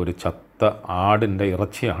കിട്ടിയ ഒരു ചത്ത ആടിൻ്റെ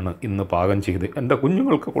ഇറച്ചിയാണ് ഇന്ന് പാകം ചെയ്ത് എൻ്റെ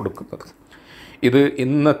കുഞ്ഞുങ്ങൾക്ക് കൊടുക്കുന്നത്. ഇത്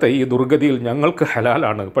ഇന്നത്തെ ഈ ദുർഗതിയിൽ ഞങ്ങൾക്ക്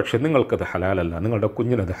ഹലാലാണ്, പക്ഷെ നിങ്ങൾക്കത് ഹലാലല്ല, നിങ്ങളുടെ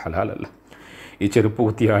കുഞ്ഞിനത് ഹലാലല്ല. ഈ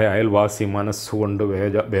ചെറുപ്പൂത്തിയായ അയൽവാസി മനസ്സുകൊണ്ട്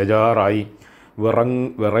ബേജാറായി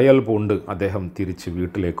വിറയൽ പൂണ്ട് അദ്ദേഹം തിരിച്ച്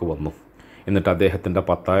വീട്ടിലേക്ക് വന്നു. എന്നിട്ട് അദ്ദേഹത്തിൻ്റെ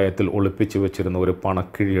പത്തായത്തിൽ ഒളിപ്പിച്ച് വെച്ചിരുന്ന ഒരു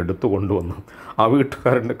പണക്കിഴി എടുത്തു കൊണ്ടുവന്ന് ആ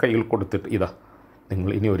വീട്ടുകാരൻ്റെ കയ്യിൽ കൊടുത്തിട്ട്, ഇതാ, നിങ്ങൾ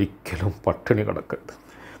ഇനി ഒരിക്കലും പട്ടിണി കിടക്കരുത്,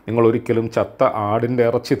 നിങ്ങളൊരിക്കലും ചത്ത ആടിൻ്റെ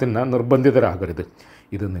ഇറച്ചി തിന്നാൻ നിർബന്ധിതരാകരുത്,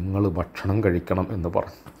 ഇത് നിങ്ങൾ ഭക്ഷണം കഴിക്കണം എന്ന്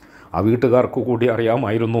പറഞ്ഞു. ആ വീട്ടുകാർക്ക് കൂടി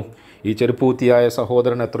അറിയാമായിരുന്നു ഈ ചെറുപ്പൂത്തിയായ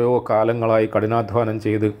സഹോദരൻ എത്രയോ കാലങ്ങളായി കഠിനാധ്വാനം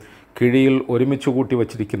ചെയ്ത് കിഴിയിൽ ഒരുമിച്ച് കൂട്ടി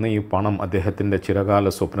വച്ചിരിക്കുന്ന ഈ പണം അദ്ദേഹത്തിൻ്റെ ചിരകാല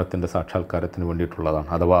സ്വപ്നത്തിൻ്റെ സാക്ഷാത്കാരത്തിന് വേണ്ടിയിട്ടുള്ളതാണ്.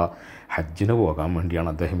 അഥവാ ഹജ്ജിന് പോകാൻ വേണ്ടിയാണ്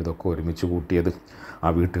അദ്ദേഹം ഇതൊക്കെ ഒരുമിച്ച് കൂട്ടിയത്. ആ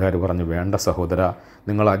വീട്ടുകാർ പറഞ്ഞു, വേണ്ട സഹോദര,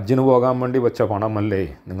 നിങ്ങൾ ഹജ്ജിന് പോകാൻ വേണ്ടി വെച്ച പണമല്ലേ,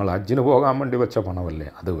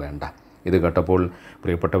 അത് വേണ്ട. ഇത് കേട്ടപ്പോൾ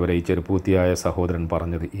പ്രിയപ്പെട്ടവരെ, ഈ ചെറുപ്പൂത്തിയായ സഹോദരൻ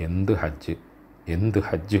പറഞ്ഞത്, എന്ത് ഹജ്ജ്?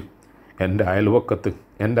 എൻ്റെ അയൽവക്കത്ത്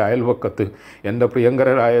എൻ്റെ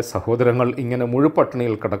പ്രിയങ്കരായ സഹോദരങ്ങൾ ഇങ്ങനെ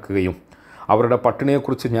മുഴുപട്ടിണിയിൽ കിടക്കുകയും അവരുടെ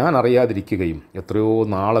പട്ടിണിയെക്കുറിച്ച് ഞാൻ അറിയാതിരിക്കുകയും എത്രയോ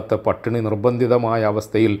നാളത്തെ പട്ടിണി നിർബന്ധിതമായ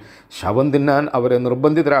അവസ്ഥയിൽ ശവം തിന്നാൻ അവരെ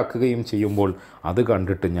നിർബന്ധിതരാക്കുകയും ചെയ്യുമ്പോൾ അത്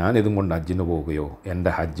കണ്ടിട്ട് ഞാനിതും കൊണ്ട് ഹജ്ജിന് പോവുകയോ?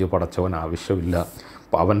 എൻ്റെ ഹജ്ജ് പടച്ചവൻ ആവശ്യമില്ല,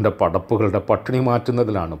 അവൻ്റെ പടപ്പുകളുടെ പട്ടിണി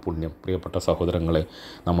മാറ്റുന്നതിലാണ് പുണ്യം. പ്രിയപ്പെട്ട സഹോദരങ്ങളെ,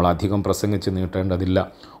 നമ്മൾ അധികം പ്രസംഗിച്ച് നീട്ടേണ്ടതില്ല.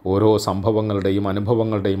 ഓരോ സംഭവങ്ങളുടെയും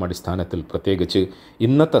അനുഭവങ്ങളുടെയും അടിസ്ഥാനത്തിൽ, പ്രത്യേകിച്ച്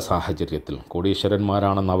ഇന്നത്തെ സാഹചര്യത്തിൽ,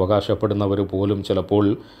 കോടീശ്വരന്മാരാണെന്ന് അവകാശപ്പെടുന്നവർ പോലും ചിലപ്പോൾ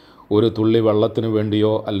ഒരു തുള്ളി വെള്ളത്തിന്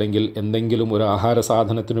വേണ്ടിയോ അല്ലെങ്കിൽ എന്തെങ്കിലും ഒരു ആഹാര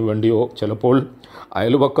സാധനത്തിന് വേണ്ടിയോ ചിലപ്പോൾ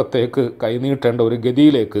അയൽവക്കത്തേക്ക് കൈനീട്ടേണ്ട ഒരു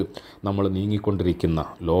ഗതിയിലേക്ക് നമ്മൾ നീങ്ങിക്കൊണ്ടിരിക്കുന്ന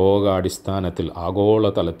ലോകാടിസ്ഥാനത്തിൽ,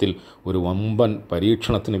 ആഗോളതലത്തിൽ ഒരു വമ്പൻ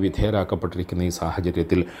പരീക്ഷണത്തിന് വിധേയരാക്കപ്പെട്ടിരിക്കുന്ന ഈ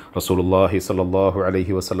സാഹചര്യത്തിൽ റസൂലുള്ളാഹി സ്വല്ലല്ലാഹു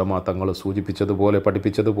അലൈഹി വസല്ലമ തങ്ങൾ സൂചിപ്പിച്ചതുപോലെ,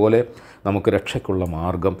 പഠിപ്പിച്ചതുപോലെ നമുക്ക് രക്ഷയ്ക്കുള്ള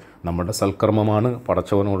മാർഗം നമ്മുടെ സൽക്കർമ്മമാണ്,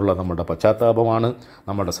 പടച്ചവനോടുള്ള നമ്മുടെ പശ്ചാത്താപമാണ്,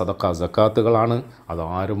 നമ്മുടെ സദഖ സക്കാത്തുകളാണ്.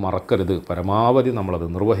 അതാരും മറക്കരുത്. പരമാവധി നമ്മളത്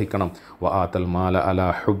നിർവഹിക്കണം. വആതൽ മാല അലാ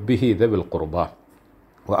ഹുബ്ബിഹി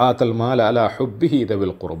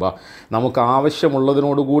ദവിൽ ഖുർബ. നമുക്ക്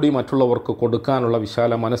ആവശ്യമുള്ളതിനോടുകൂടി മറ്റുള്ളവർക്ക് കൊടുക്കാനുള്ള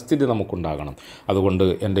വിശാല മനസ്ഥിതി നമുക്കുണ്ടാകണം. അതുകൊണ്ട്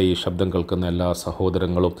എൻ്റെ ഈ ശബ്ദം കേൾക്കുന്ന എല്ലാ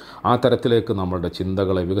സഹോദരങ്ങളും ആ തരത്തിലേക്ക് നമ്മളുടെ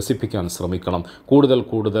ചിന്തകളെ വികസിപ്പിക്കാൻ ശ്രമിക്കണം.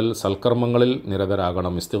 കൂടുതൽ സൽക്കർമ്മങ്ങളിൽ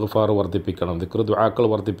നിരതരാകണം. ഇസ്തിഗ്ഫാർ വർദ്ധിപ്പിക്കണം, ദിക്ർ ദുആക്കൾ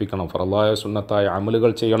വർദ്ധിപ്പിക്കണം, ഫർളായ സുന്നത്തായ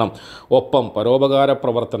അമലുകൾ ചെയ്യണം. ഒപ്പം പരോപകാര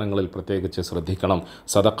പ്രവർത്തനങ്ങളിൽ പ്രത്യേകിച്ച് ശ്രദ്ധിക്കണം.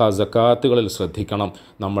 സദഖ സക്കാത്തുകളിൽ ശ്രദ്ധിക്കണം.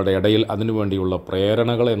 നമ്മുടെ ഇടയിൽ അതിനുവേണ്ടിയുള്ള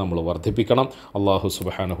പ്രേരണകളെ നമ്മൾ വർദ്ധിപ്പിക്കണം. അല്ലാഹു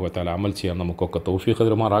സുബ്ഹാനഹു വ തആല അമൽ ചെയ്യാൻ നമുക്കൊക്കെ തൗഫീഖ്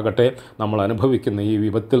തരുമാറാകട്ടെ. നമ്മൾ അനുഭവിക്കുന്ന ഈ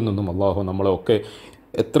വിപത്തിൽ നിന്നും അല്ലാഹു നമ്മളെയൊക്കെ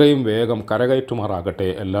എത്രയും വേഗം കരകയറ്റുമാറാകട്ടെ.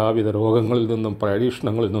 എല്ലാവിധ രോഗങ്ങളിൽ നിന്നും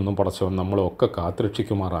പരീക്ഷണങ്ങളിൽ നിന്നും പടച്ചവൻ നമ്മളെയൊക്കെ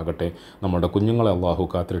കാത്തുരക്ഷിക്കുമാറാകട്ടെ. നമ്മുടെ കുഞ്ഞുങ്ങളെ അല്ലാഹു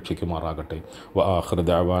കാത്തുരക്ഷിക്കുമാറാകട്ടെ. വ ആഖിറു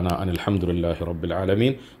ദഅവാന അനിൽ ഹംദുലില്ലാഹി റബ്ബിൽ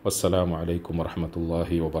ആലമീൻ. വസ്സലാമു അലൈക്കും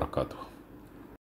വറഹ്മത്തുള്ളാഹി വബറകാതുഹു.